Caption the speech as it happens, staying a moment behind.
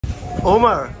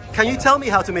Omar, can you tell me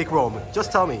how to make rum?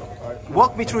 Just tell me.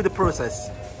 Walk me through the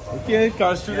process. Okay, it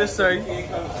comes through this side. It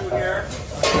comes through here.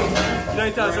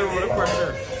 9,000 water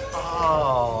pressure.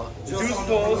 Oh. Juice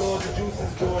flows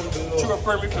through a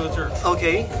primary filter.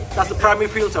 Okay, that's the primary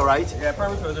filter, right? Yeah,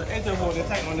 primary filter. Enter hole, the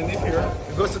tank underneath here.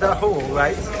 It goes to that hole,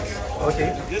 right?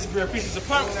 Okay. This gray piece is a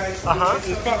pump. This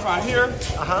is pump right here.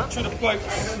 Through the pipe.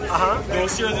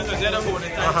 Those shares into the other hole, the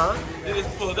tank. Then it's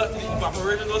pulled up to the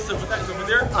evaporator, those silver tanks over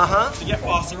there. To get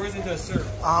phosphorus into the syrup.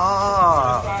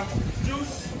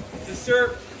 Juice, the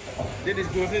syrup. Then it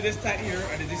goes into this tank here,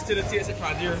 and the distiller takes it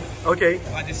from there. Okay.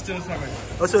 And distills from it.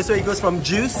 Oh, so it goes from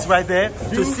juice right there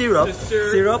to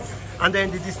syrup, and then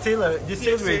the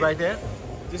distillery right there.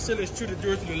 Distiller is through the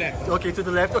door to the left. Okay, to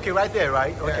the left. Okay, right there,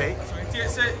 right? Okay. So it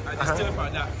takes it and distill it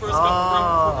from that. First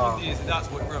rum for 15 days, and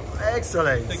that's what rum.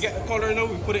 Excellent. To get the color now,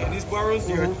 we put it in these barrels.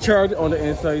 You're charred on the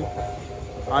inside,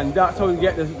 and that's how you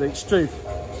get the strength.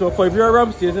 So 5-year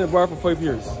rum stays in the bar for 5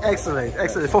 years. Excellent,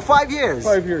 excellent. For 5 years?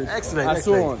 5 years. Excellent, and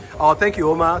excellent. so on. Oh, thank you,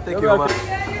 Omar. Thank you, Omar. Do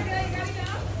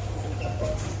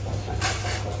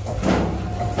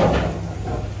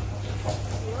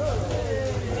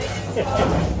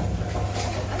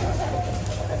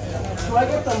I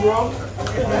get some rum?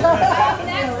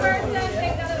 Next person,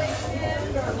 take donation.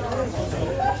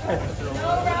 No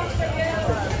rum for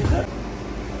you.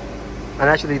 And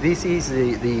actually, this is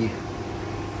the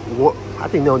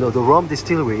rum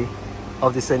distillery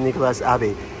of the St. Nicholas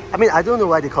Abbey. I mean, I don't know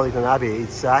why they call it an abbey.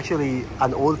 It's actually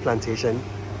an old plantation,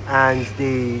 and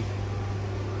they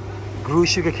grew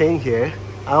sugarcane here.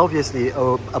 And obviously,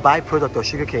 a byproduct of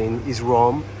sugarcane is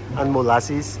rum and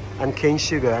molasses and cane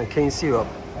sugar and cane syrup.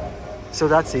 So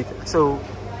that's it. So,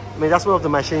 I mean, that's one of the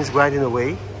machines grinding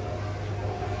away.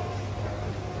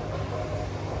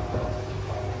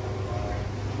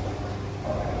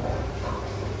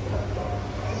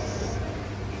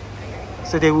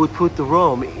 So they would put the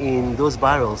rum in those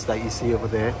barrels that you see over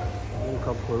there.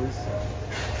 Come close.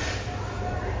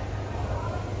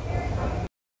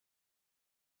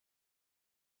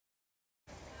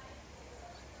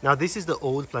 Now this is the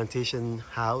old plantation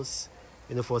house,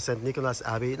 for St. Nicholas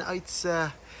Abbey. Now it's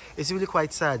really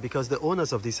quite sad because the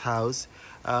owners of this house,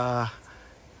 they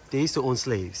used to own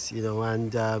slaves,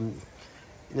 and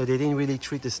they didn't really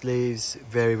treat the slaves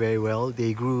very, very well.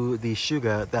 They grew the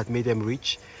sugar that made them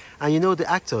rich. And the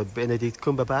actor Benedict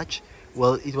Cumberbatch,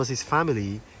 well, it was his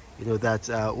family,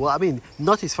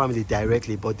 not his family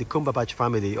directly, but the Cumberbatch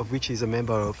family, of which he's a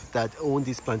member of, that owned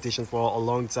this plantation for a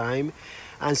long time.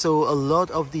 And so a lot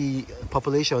of the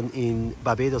population in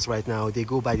Barbados right now, they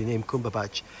go by the name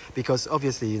Cumberbatch, because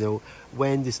obviously,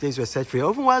 when the slaves were set free,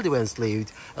 even while they were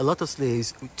enslaved, a lot of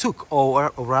slaves took,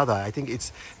 or rather, I think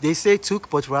they say took,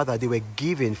 but rather they were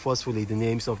given forcefully the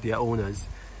names of their owners.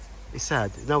 It's sad.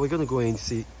 Now we're going to go in and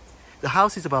see. The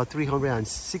house is about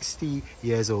 360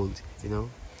 years old,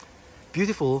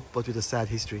 Beautiful, but with a sad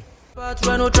history. But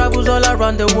Reno travels all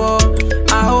around the world.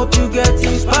 I hope you get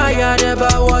inspired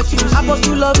about what you see.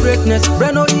 Apostle of greatness,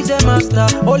 Reno is a master.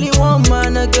 Only one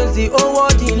man against the whole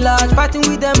world in large. Fighting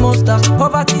with the monsters,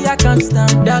 poverty I can't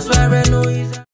stand. That's why Reno is